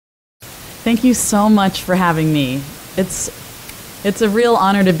Thank you so much for having me. It's a real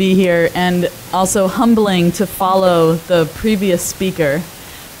honor to be here and also humbling to follow the previous speaker.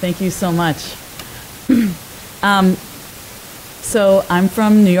 Thank you so much. So I'm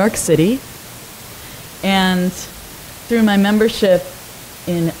from New York City, and through my membership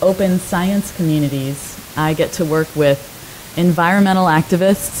in open science communities, I get to work with environmental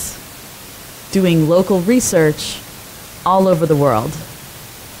activists doing local research all over the world.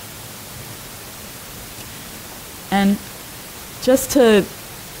 And just to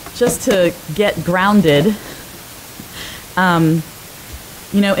get grounded, in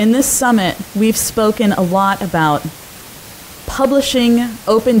this summit, we've spoken a lot about publishing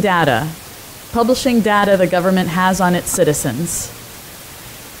open data, publishing data the government has on its citizens,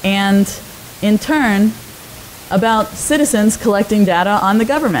 and in turn, about citizens collecting data on the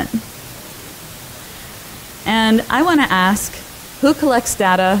government. And I want to ask, who collects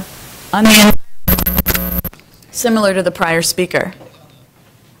data on the similar to the prior speaker?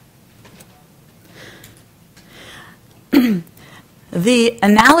 The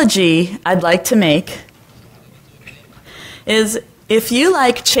analogy I'd like to make is if you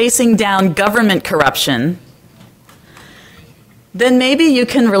like chasing down government corruption, then maybe you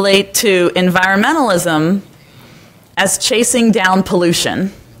can relate to environmentalism as chasing down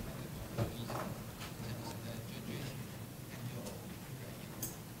pollution.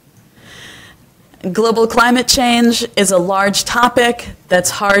 Global climate change is a large topic that's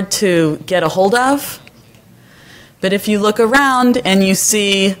hard to get a hold of. But if you look around and you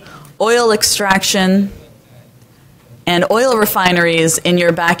see oil extraction and oil refineries in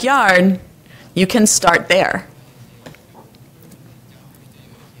your backyard, you can start there.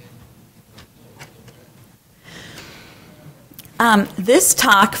 This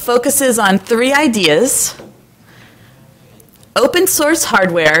talk focuses on 3 ideas: open source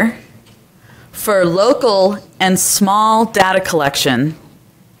hardware for local and small data collection,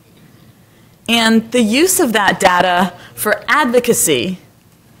 and the use of that data for advocacy,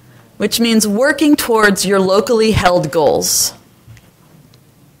 which means working towards your locally held goals.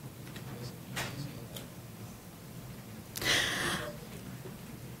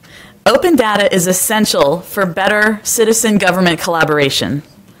 Open data is essential for better citizen government collaboration.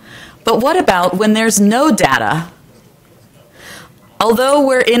 But what about when there's no data? Although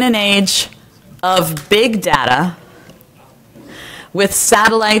we're in an age of big data, with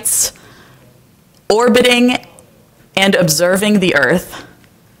satellites orbiting and observing the Earth,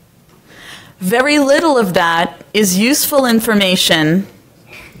 very little of that is useful information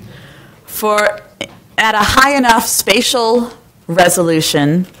at a high enough spatial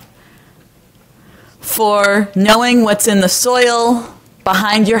resolution for knowing what's in the soil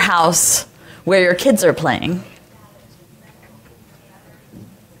behind your house where your kids are playing.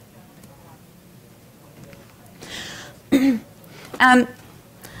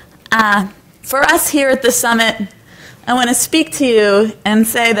 For us here at the summit, I want to speak to you and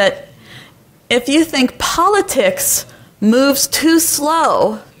say that if you think politics moves too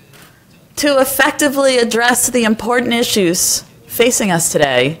slow to effectively address the important issues facing us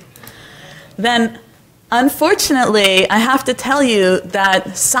today, then unfortunately, I have to tell you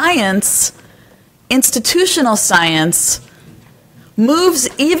that science, institutional science, moves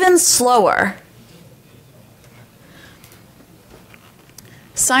even slower.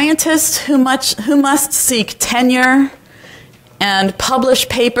 Scientists who must seek tenure and publish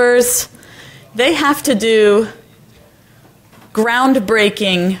papers, they have to do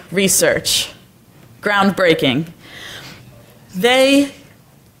groundbreaking research. Groundbreaking. They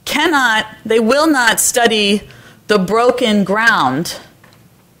will not study the broken ground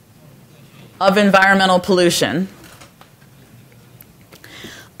of environmental pollution.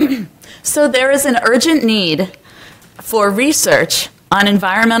 So there is an urgent need for research on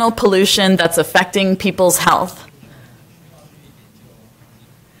environmental pollution that's affecting people's health.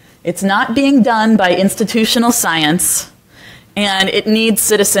 It's not being done by institutional science, and it needs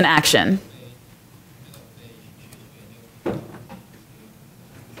citizen action.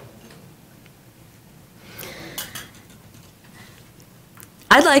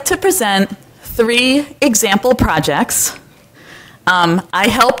 I'd like to present 3 example projects. I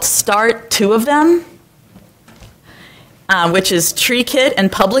helped start 2 of them, which is Tree Kit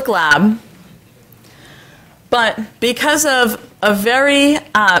and Public Lab. But because of a very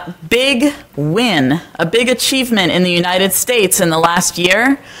big win, a big achievement in the United States in the last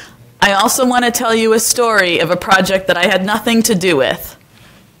year, I also want to tell you a story of a project that I had nothing to do with,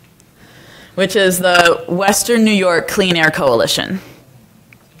 which is the Western New York Clean Air Coalition.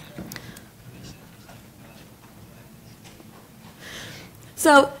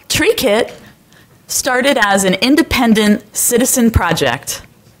 So Tree Kit started as an independent citizen project,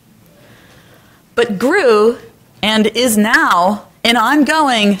 but grew and is now an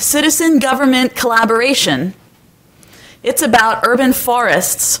ongoing citizen-government collaboration. It's about urban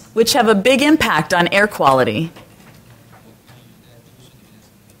forests, which have a big impact on air quality.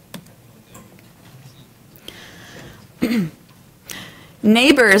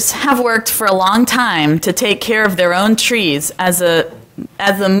 Neighbors have worked for a long time to take care of their own trees as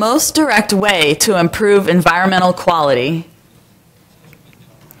the most direct way to improve environmental quality.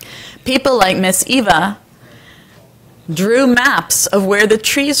 People like Miss Eva drew maps of where the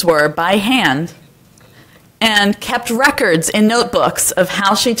trees were by hand and kept records in notebooks of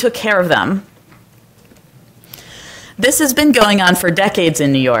how she took care of them. This has been going on for decades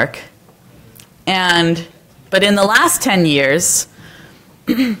in New York. But in the last 10 years,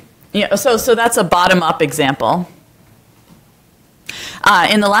 so that's a bottom-up example.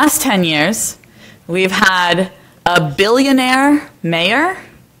 In the last 10 years, we've had a billionaire mayor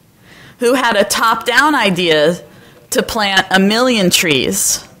who had a top-down idea to plant 1 million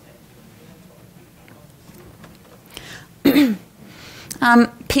trees.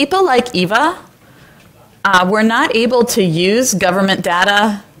 People like Eva were not able to use government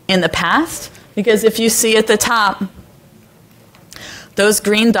data in the past because if you see at the top, those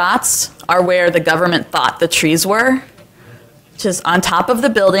green dots are where the government thought the trees were, which is on top of the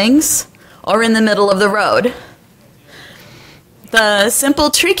buildings or in the middle of the road. The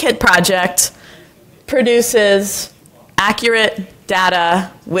Simple Tree Kit project produces accurate data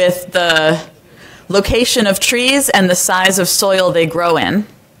with the location of trees and the size of soil they grow in.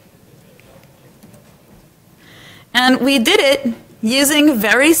 And we did it using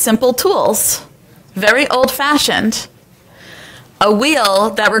very simple tools, very old-fashioned. A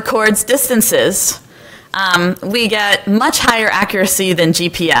wheel that records distances. We get much higher accuracy than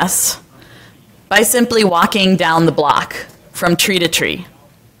GPS by simply walking down the block from tree to tree.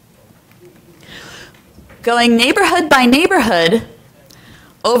 Going neighborhood by neighborhood,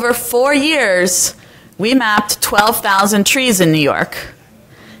 over 4 years, we mapped 12,000 trees in New York.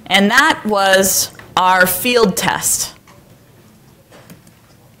 And that was our field test.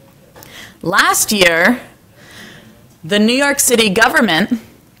 Last year, the New York City government,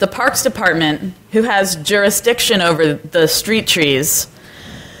 the Parks Department, who has jurisdiction over the street trees,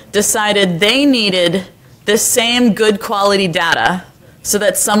 decided they needed this same good quality data so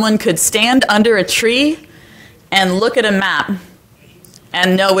that someone could stand under a tree and look at a map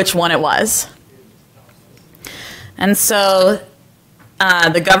and know which one it was. And so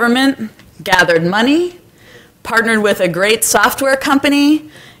the government gathered money, partnered with a great software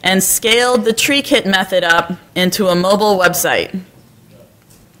company, and scaled the Tree Kit method up into a mobile website.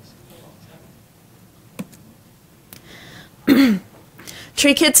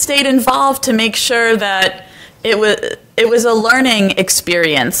 Tree Kit stayed involved to make sure that it was a learning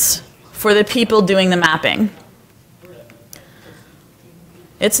experience for the people doing the mapping.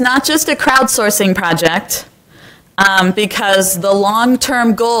 It's not just a crowdsourcing project, because the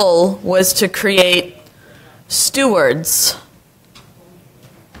long-term goal was to create stewards,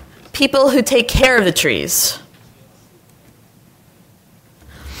 people who take care of the trees.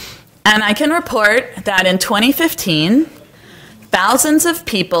 And I can report that in 2015, thousands of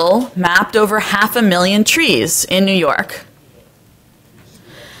people mapped over 500,000 trees in New York.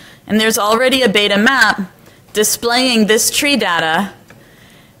 And there's already a beta map displaying this tree data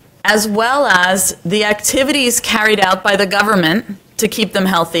as well as the activities carried out by the government to keep them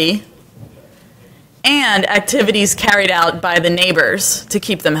healthy and activities carried out by the neighbors to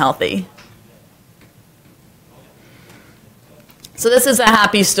keep them healthy. So this is a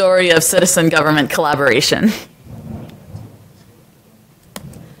happy story of citizen government collaboration.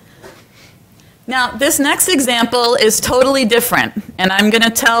 Now, this next example is totally different, and I'm going to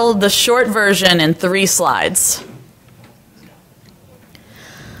tell the short version in 3 slides.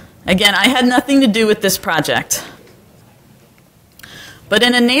 Again, I had nothing to do with this project. But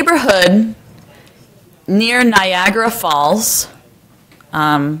in a neighborhood near Niagara Falls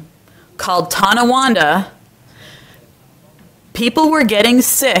called Tonawanda, people were getting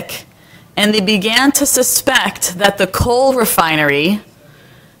sick, and they began to suspect that the coal refinery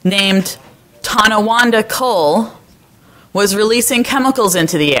named Tonawanda Coal was releasing chemicals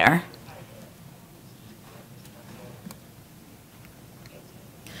into the air.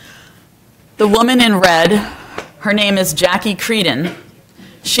 The woman in red, her name is Jackie Creedon.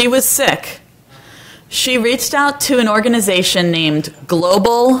 She was sick. She reached out to an organization named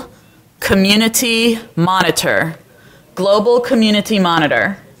Global Community Monitor,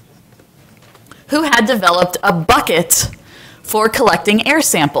 who had developed a bucket for collecting air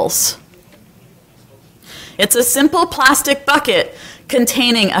samples. It's a simple plastic bucket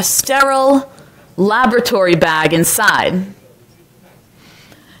containing a sterile laboratory bag inside.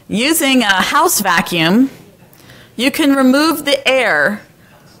 Using a house vacuum, you can remove the air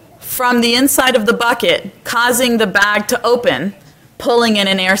from the inside of the bucket, causing the bag to open, pulling in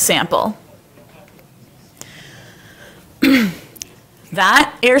an air sample.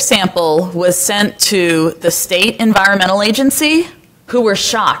 That air sample was sent to the state environmental agency, who were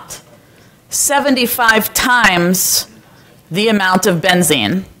shocked. 75 times the amount of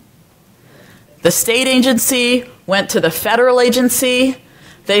benzene. The state agency went to the federal agency.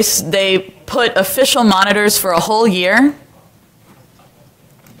 They put official monitors for a whole year.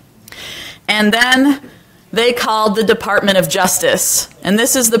 And then they called the Department of Justice. And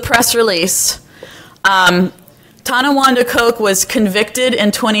this is the press release. Tonawanda Coke was convicted in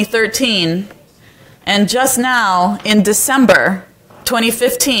 2013, and just now, in December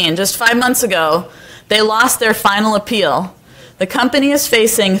 2015, just 5 months ago, they lost their final appeal. The company is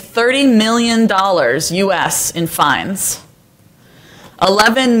facing $30 million US in fines.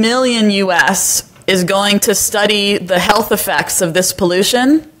 11 million US is going to study the health effects of this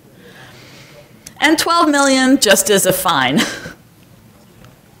pollution, and 12 million just as a fine.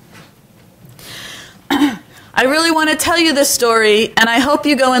 I really want to tell you this story, and I hope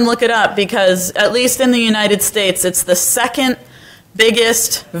you go and look it up, because at least in the United States, it's the second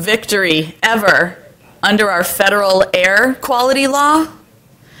biggest victory ever under our federal air quality law.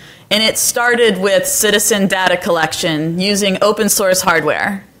 And it started with citizen data collection using open source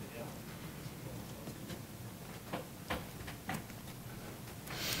hardware.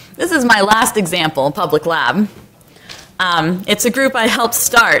 This is my last example, Public Lab. It's a group I helped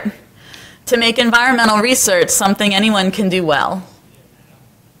start to make environmental research something anyone can do well.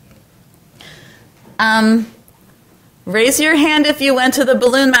 Raise your hand if you went to the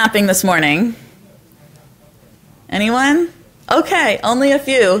balloon mapping this morning. Anyone? Okay, only a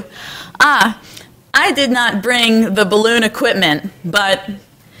few. I did not bring the balloon equipment, but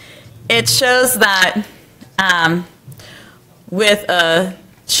it shows that with a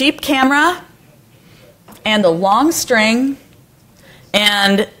cheap camera and a long string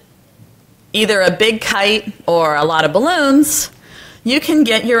and either a big kite or a lot of balloons, you can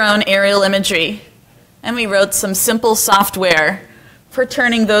get your own aerial imagery. And we wrote some simple software for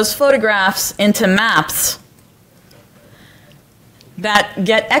turning those photographs into maps that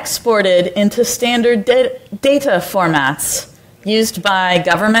get exported into standard data formats used by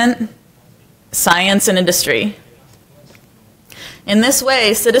government, science, and industry. In this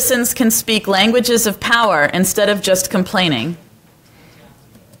way, citizens can speak languages of power instead of just complaining.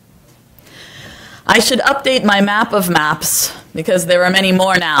 I should update my map of maps, because there are many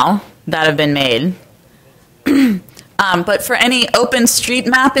more now that have been made. But for any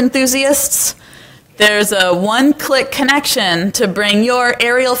OpenStreetMap enthusiasts, there's a one-click connection to bring your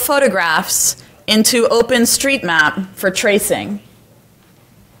aerial photographs into OpenStreetMap for tracing.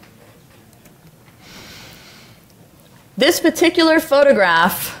 This particular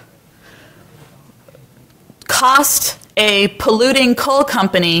photograph cost a polluting coal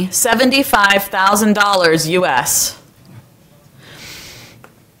company $75,000 US.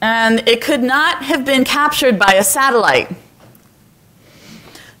 And it could not have been captured by a satellite.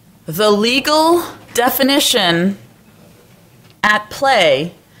 The legal definition at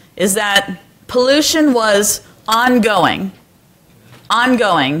play is that pollution was ongoing,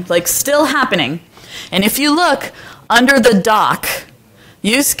 like still happening. And if you look under the dock,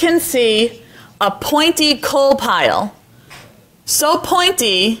 you can see a pointy coal pile. So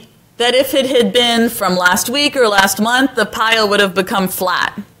pointy that if it had been from last week or last month, the pile would have become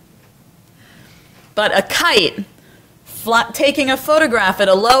flat. But a kite, taking a photograph at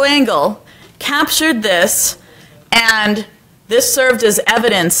a low angle, captured this, and this served as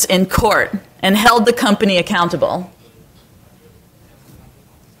evidence in court and held the company accountable.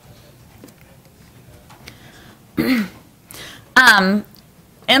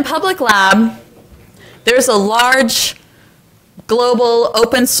 In Public Lab, there's a large global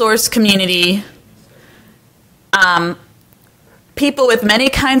open source community, people with many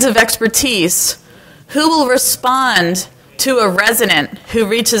kinds of expertise who will respond to a resident who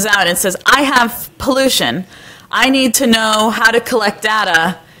reaches out and says, I have pollution. I need to know how to collect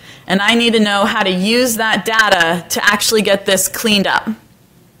data, and I need to know how to use that data to actually get this cleaned up.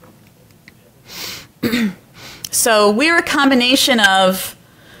 So we're a combination of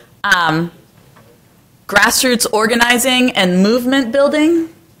grassroots organizing and movement building,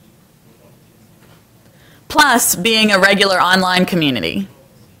 plus being a regular online community.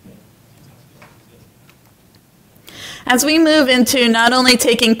 As we move into not only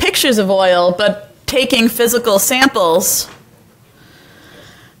taking pictures of oil, but taking physical samples,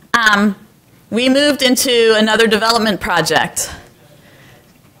 we moved into another development project.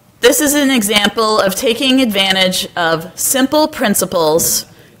 This is an example of taking advantage of simple principles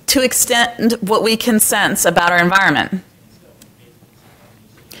to extend what we can sense about our environment.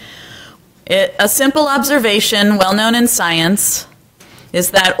 A simple observation, well known in science,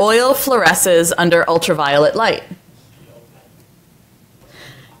 is that oil fluoresces under ultraviolet light.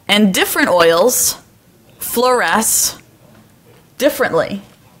 And different oils fluoresce differently.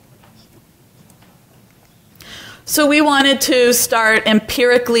 So we wanted to start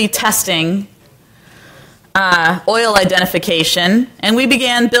empirically testing oil identification, and we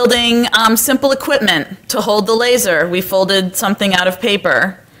began building simple equipment to hold the laser. We folded something out of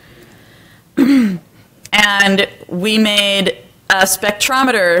paper, and we made a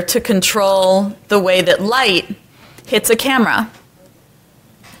spectrometer to control the way that light hits a camera.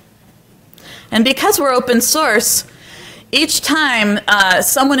 And because we're open source, each time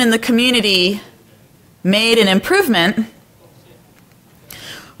someone in the community made an improvement,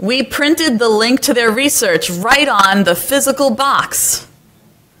 we printed the link to their research right on the physical box.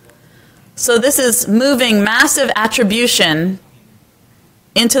 So this is moving massive attribution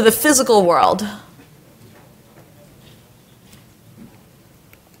into the physical world.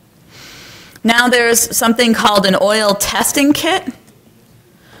 Now there's something called an oil testing kit,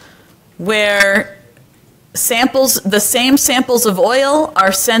 where the same samples of oil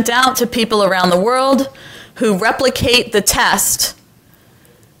are sent out to people around the world who replicate the test.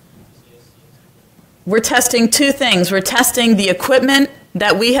 We're testing two things. We're testing the equipment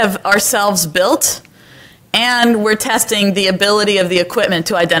that we have ourselves built, and we're testing the ability of the equipment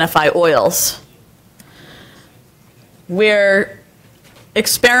to identify oils. We're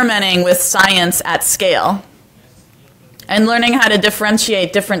experimenting with science at scale and learning how to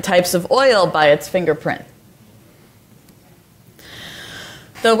differentiate different types of oil by its fingerprint.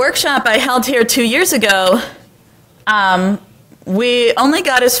 The workshop I held here 2 years ago, we only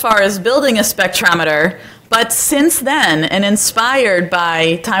got as far as building a spectrometer, but since then, and inspired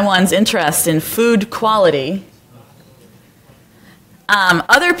by Taiwan's interest in food quality,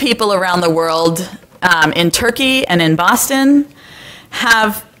 other people around the world, in Turkey and in Boston,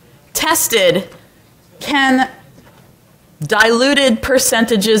 have tested, can diluted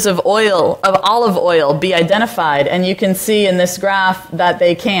percentages of oil, of olive oil, be identified? And you can see in this graph that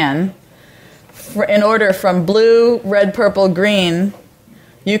they can. In order from blue, red, purple, green,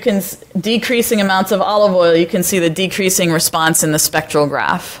 you can, decreasing amounts of olive oil, you can see the decreasing response in the spectral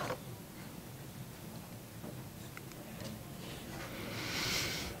graph.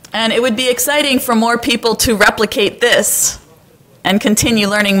 And it would be exciting for more people to replicate this and continue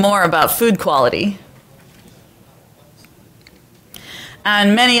learning more about food quality.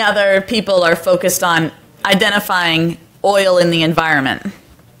 And many other people are focused on identifying oil in the environment.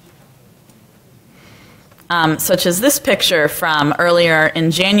 Such as this picture from earlier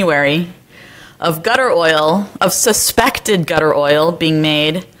in January of gutter oil, of suspected gutter oil being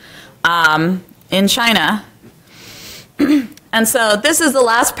made in China. And so this is the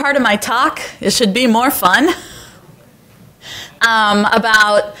last part of my talk. It should be more fun.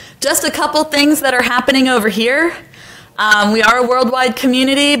 About just a couple things that are happening over here. We are a worldwide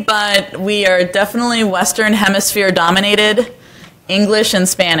community, but we are definitely Western Hemisphere dominated, English and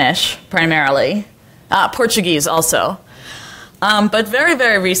Spanish primarily, Portuguese also. But very,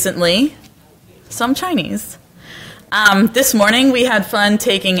 very recently, some Chinese. This morning we had fun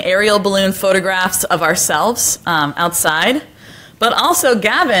taking aerial balloon photographs of ourselves outside, but also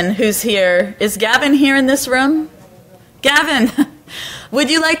Gavin, who's here. Is Gavin here in this room? Gavin, would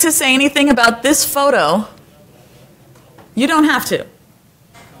you like to say anything about this photo? You don't have to.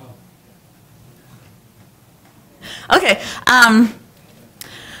 Okay.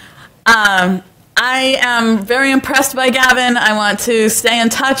 I am very impressed by Gavin. I want to stay in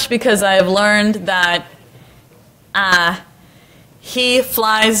touch because I have learned that he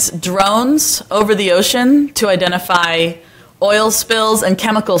flies drones over the ocean to identify oil spills and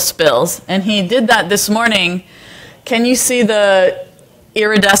chemical spills. And he did that this morning. Can you see the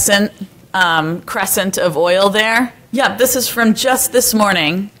iridescent crescent of oil there? Yeah, this is from just this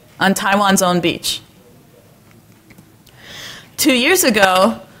morning on Taiwan's own beach. 2 years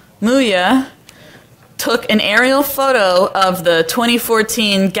ago, Muya took an aerial photo of the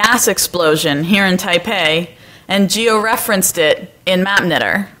 2014 gas explosion here in Taipei and georeferenced it in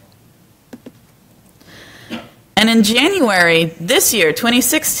MapKnitter. And in January this year,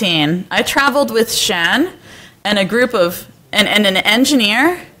 2016, I traveled with Shan and a group of, and an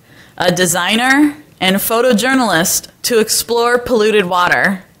engineer, a designer, and photojournalist to explore polluted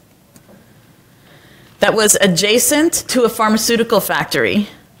water that was adjacent to a pharmaceutical factory.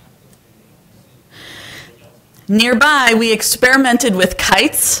 Nearby, we experimented with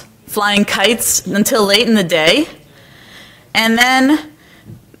kites, flying kites until late in the day, and then,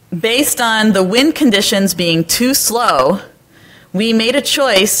 based on the wind conditions being too slow, we made a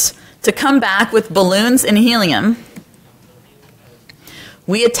choice to come back with balloons and helium.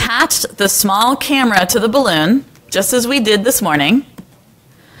 We attached the small camera to the balloon, just as we did this morning,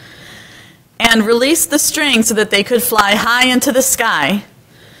 and released the string so that they could fly high into the sky.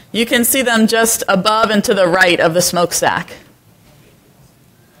 You can see them just above and to the right of the smokestack.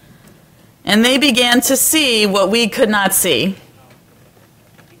 And they began to see what we could not see.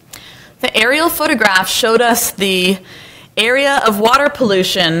 The aerial photograph showed us the area of water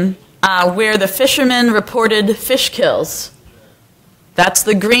pollution where the fishermen reported fish kills. That's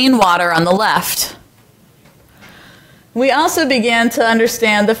the green water on the left. We also began to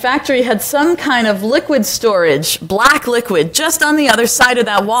understand the factory had some kind of liquid storage, black liquid, just on the other side of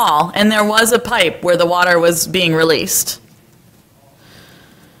that wall, and there was a pipe where the water was being released.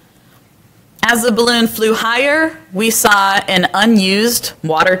 As the balloon flew higher, we saw an unused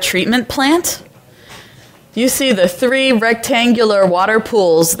water treatment plant. You see the 3 rectangular water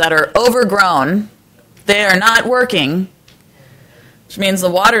pools that are overgrown. They are not working, which means the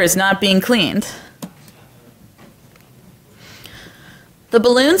water is not being cleaned. The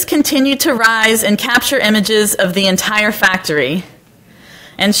balloons continued to rise and capture images of the entire factory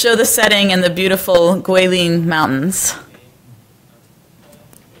and show the setting in the beautiful Guilin Mountains.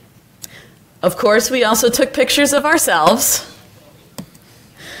 Of course, we also took pictures of ourselves.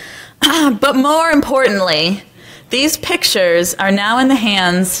 But more importantly, these pictures are now in the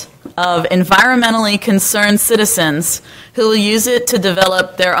hands of environmentally concerned citizens who will use it to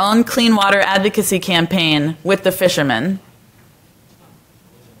develop their own clean water advocacy campaign with the fishermen.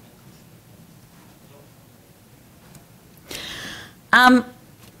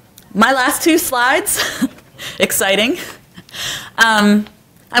 My last 2 slides, exciting.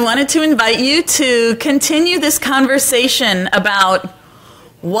 I wanted to invite you to continue this conversation about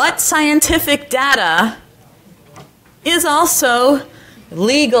what scientific data is also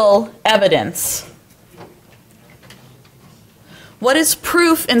legal evidence. What is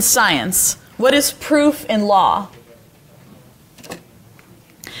proof in science? What is proof in law?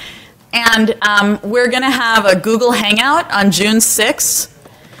 And we're going to have a Google Hangout on June 6th.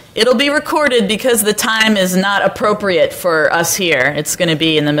 It'll be recorded because the time is not appropriate for us here. It's going to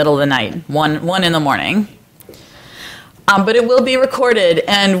be in the middle of the night, 1 in the morning. But it will be recorded,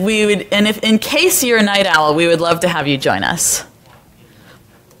 and if in case you're a night owl, we would love to have you join us.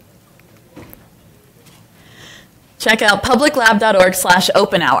 Check out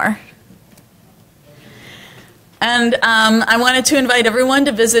publiclab.org/openhour. And I wanted to invite everyone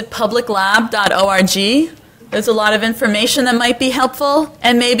to visit publiclab.org. There's a lot of information that might be helpful,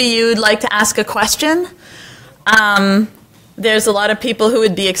 and maybe you'd like to ask a question. There's a lot of people who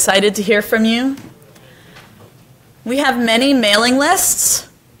would be excited to hear from you. We have many mailing lists,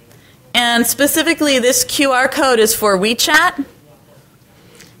 and specifically this QR code is for WeChat,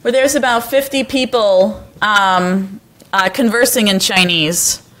 where there's about 50 people conversing in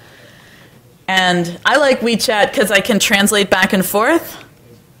Chinese. And I like WeChat because I can translate back and forth,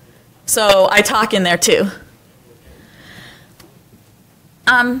 so I talk in there too.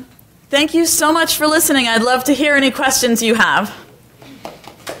 Thank you so much for listening. I'd love to hear any questions you have.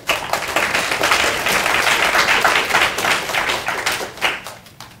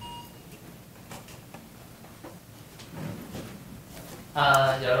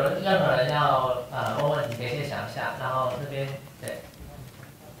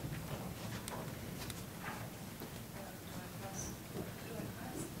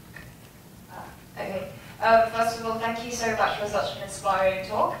 First of all, thank you so much for such an inspiring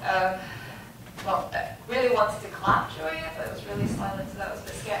talk. Really wanted to clap during it, but it was really silent, so that was a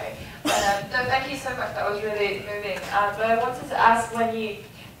bit scary. But no, thank you so much. That was really moving. But I wanted to ask, when you,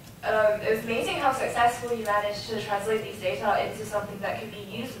 it was amazing how successful you managed to translate these data into something that could be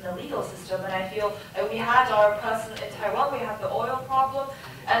used in the legal system. And I feel like we had our person in Taiwan, we have the oil problem,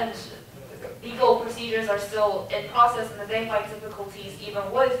 and legal procedures are still in process, and they find difficulties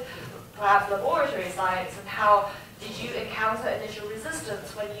even with perhaps laboratory science. And how did you encounter initial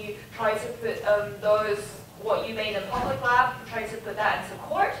resistance when you tried to put what you made in public lab, tried to put that into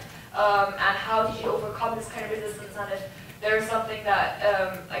court? And how did you overcome this kind of resistance? And if there is something that,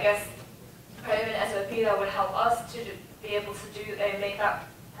 I guess, kind of an SOP that would help us to be able to do and make that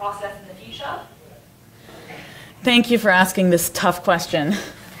process in the future? Thank you for asking this tough question.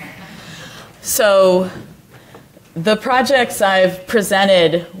 So the projects I've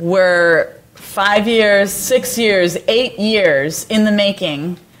presented were 5 years, 6 years, 8 years in the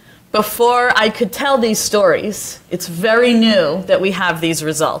making before I could tell these stories. It's very new that we have these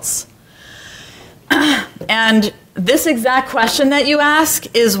results. And this exact question that you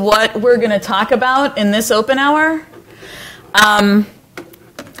ask is what we're going to talk about in this open hour.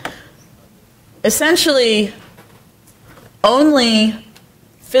 Essentially, only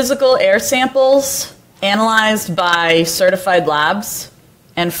physical air samples analyzed by certified labs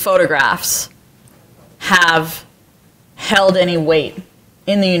and photographs have held any weight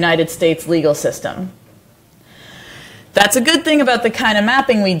in the United States legal system. That's a good thing about the kind of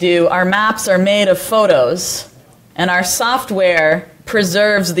mapping we do. Our maps are made of photos, and our software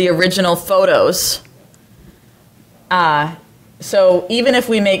preserves the original photos. So even if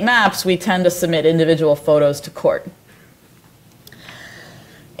we make maps, we tend to submit individual photos to court.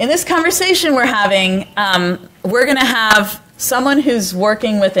 In this conversation we're having, we're going to have someone who's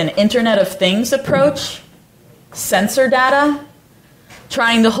working with an Internet of Things approach, sensor data,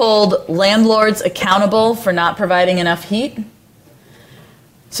 trying to hold landlords accountable for not providing enough heat.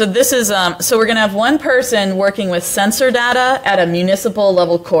 So this is so we're going to have one person working with sensor data at a municipal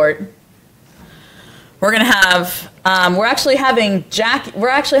level court. We're going to have we're actually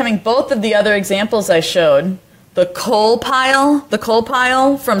having both of the other examples I showed, the coal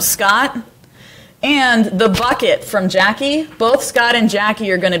pile from Scott, and the bucket from Jackie. Both Scott and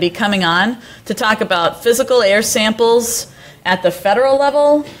Jackie are going to be coming on to talk about physical air samples at the federal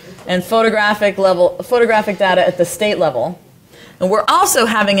level and photographic data at the state level. And we're also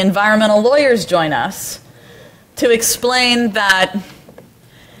having environmental lawyers join us to explain that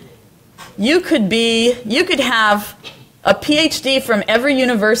you could have a PhD from every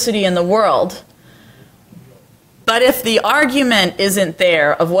university in the world, but if the argument isn't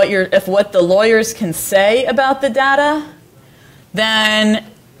there of what the lawyers can say about the data, then,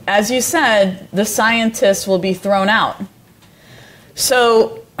 as you said, the scientists will be thrown out.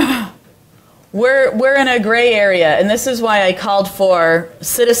 So we're in a gray area, and this is why I called for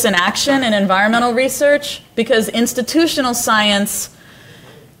citizen action in environmental research, because institutional science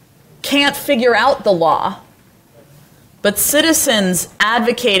can't figure out the law. But citizens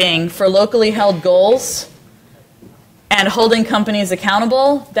advocating for locally held goals and holding companies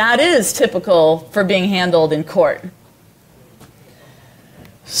accountable, that is typical for being handled in court.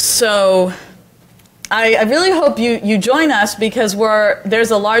 So I really hope you join us, because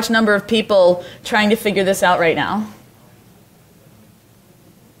there's a large number of people trying to figure this out right now.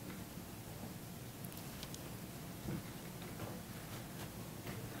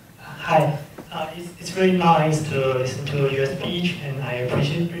 Hi. It's really nice to listen to your speech, and I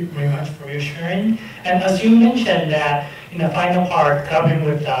appreciate very much for your sharing. And as you mentioned that in the final part, covering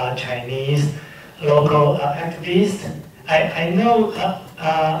with Chinese local activists, I know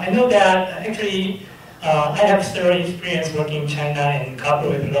that actually I have several experience working in China and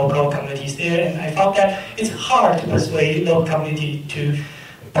cooperate with local communities there, and I found that it's hard to persuade local community to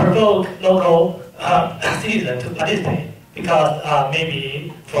provoke local citizens to participate, because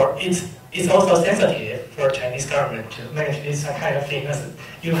maybe it's also sensitive for Chinese government to manage this kind of thing. As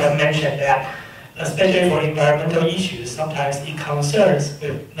you have mentioned that, especially for environmental issues, sometimes it concerns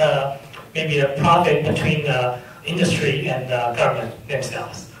with maybe the profit between the industry and the government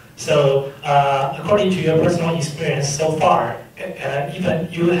themselves. So according to your personal experience so far, even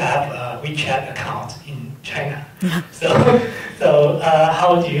you have a WeChat account in China. So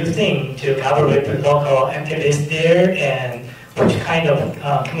how do you think to collaborate with local activists there, and which kind of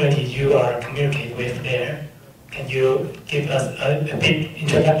communities you are communicating with there? Can you give us a big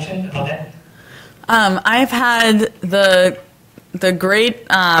introduction about that? I've had the great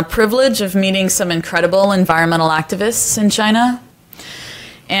privilege of meeting some incredible environmental activists in China.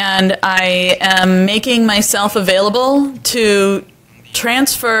 And I am making myself available to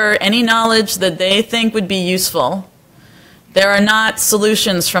transfer any knowledge that they think would be useful. There are not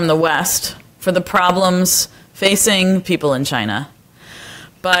solutions from the West for the problems facing people in China.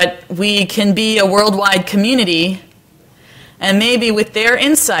 But we can be a worldwide community, and maybe with their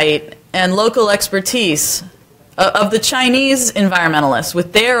insight and local expertise of the Chinese environmentalists,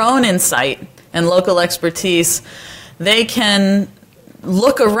 with their own insight and local expertise, they can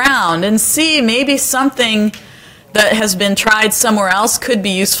look around and see maybe something that has been tried somewhere else could be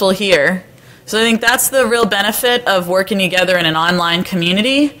useful here. So I think that's the real benefit of working together in an online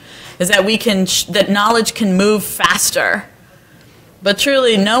community, is that that knowledge can move faster. But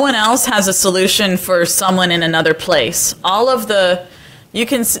truly, no one else has a solution for someone in another place.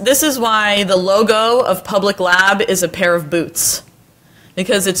 This is why the logo of Public Lab is a pair of boots.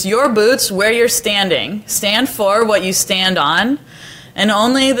 because it's your boots where you're standing. Stand for what you stand on, and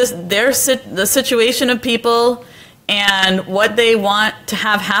only the situation of people and what they want to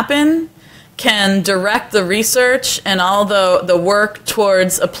have happen can direct the research and all the work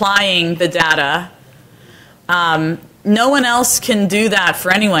towards applying the data. No one else can do that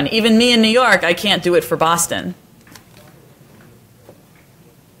for anyone. Even me in New York, I can't do it for Boston.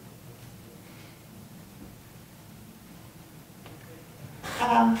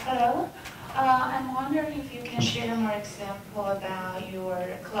 Hello. I'm wondering if you can share more example about your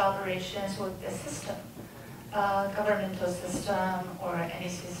collaborations with the system, governmental system or any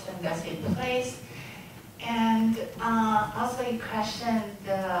system that's in place. And also you questioned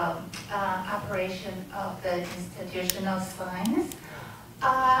the operation of the institutional science.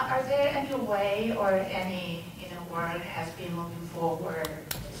 Are there any way or any work has been moving forward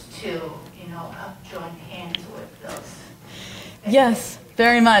to join hands with those? Yes,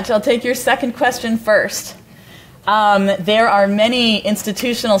 very much. I'll take your second question first. There are many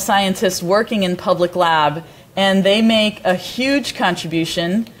institutional scientists working in public lab, and they make a huge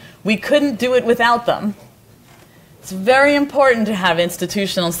contribution. We couldn't do it without them. It's very important to have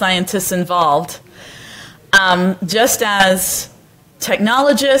institutional scientists involved. Just as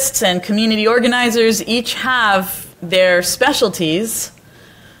technologists and community organizers each have their specialties,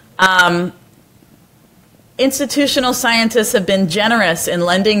 institutional scientists have been generous in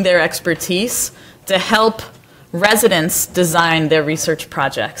lending their expertise to help residents design their research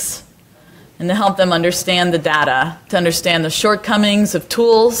projects and to help them understand the data, to understand the shortcomings of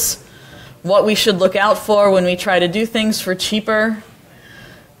tools, what we should look out for when we try to do things for cheaper.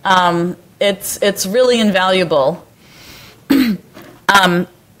 It's really invaluable. I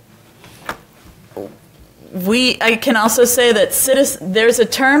can also say that there's a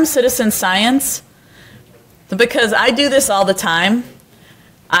term, citizen science, because I do this all the time.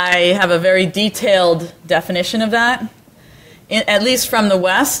 I have a very detailed definition of that. At least from the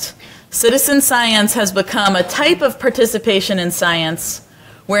West, citizen science has become a type of participation in science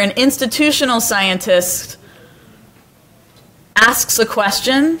where an institutional scientist asks a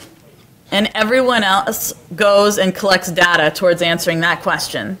question and everyone else goes and collects data towards answering that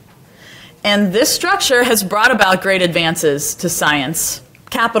question. And this structure has brought about great advances to science,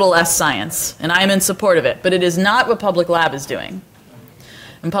 capital S science, and I am in support of it, but it is not what Public Lab is doing.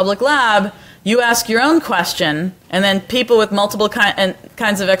 In Public Lab, you ask your own question, and then people with multiple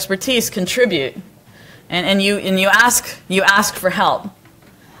kinds of expertise contribute, and you ask for help,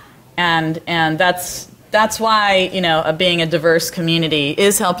 and that's why being a diverse community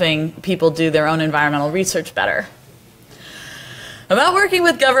is helping people do their own environmental research better. About working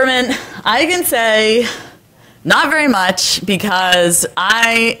with government, I can say not very much, because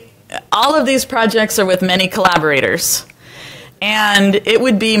all of these projects are with many collaborators. And it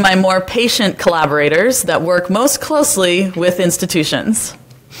would be my more patient collaborators that work most closely with institutions.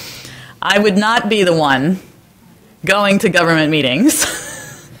 I would not be the one going to government meetings.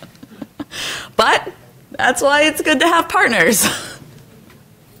 But that's why it's good to have partners.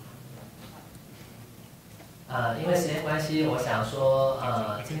 因为时间关系，我想说，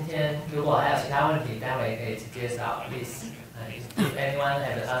今天如果还有其他问题，待会可以直接找 Liz。If anyone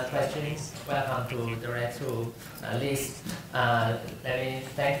has other questions, welcome to direct to Liz. Let me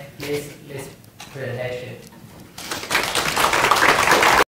thank Liz presentation.